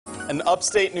An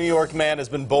upstate New York man has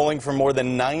been bowling for more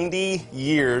than 90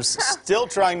 years, still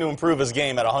trying to improve his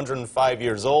game at 105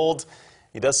 years old.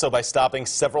 He does so by stopping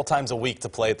several times a week to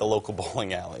play at the local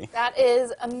bowling alley. That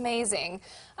is amazing.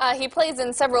 He plays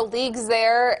in several leagues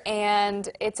there, and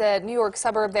it's a New York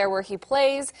suburb there where he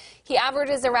plays. He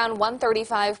averages around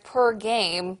 135 per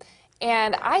game,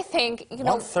 and I think, you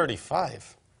know...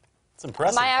 135? That's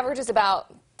impressive. My average is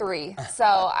about 3, so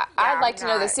I'd like to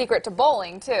know the secret to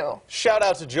bowling, too. Shout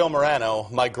out to Joe Murano,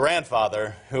 my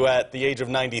grandfather, who at the age of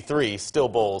 93 still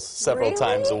bowls several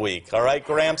times a week. All right,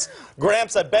 Gramps?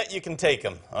 Gramps, I bet you can take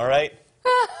him, all right?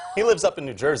 He lives up in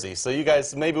New Jersey, so you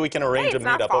guys, maybe we can arrange a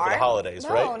meetup over the holidays,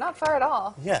 right? No, not far at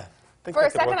all. Yeah. For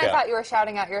a second, I thought you were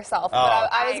shouting out yourself, but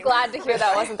I was glad to hear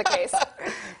that wasn't the case.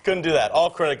 Couldn't do that. All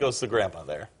credit goes to Grandpa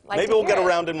there. Maybe we'll get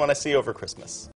around in when I see you over Christmas.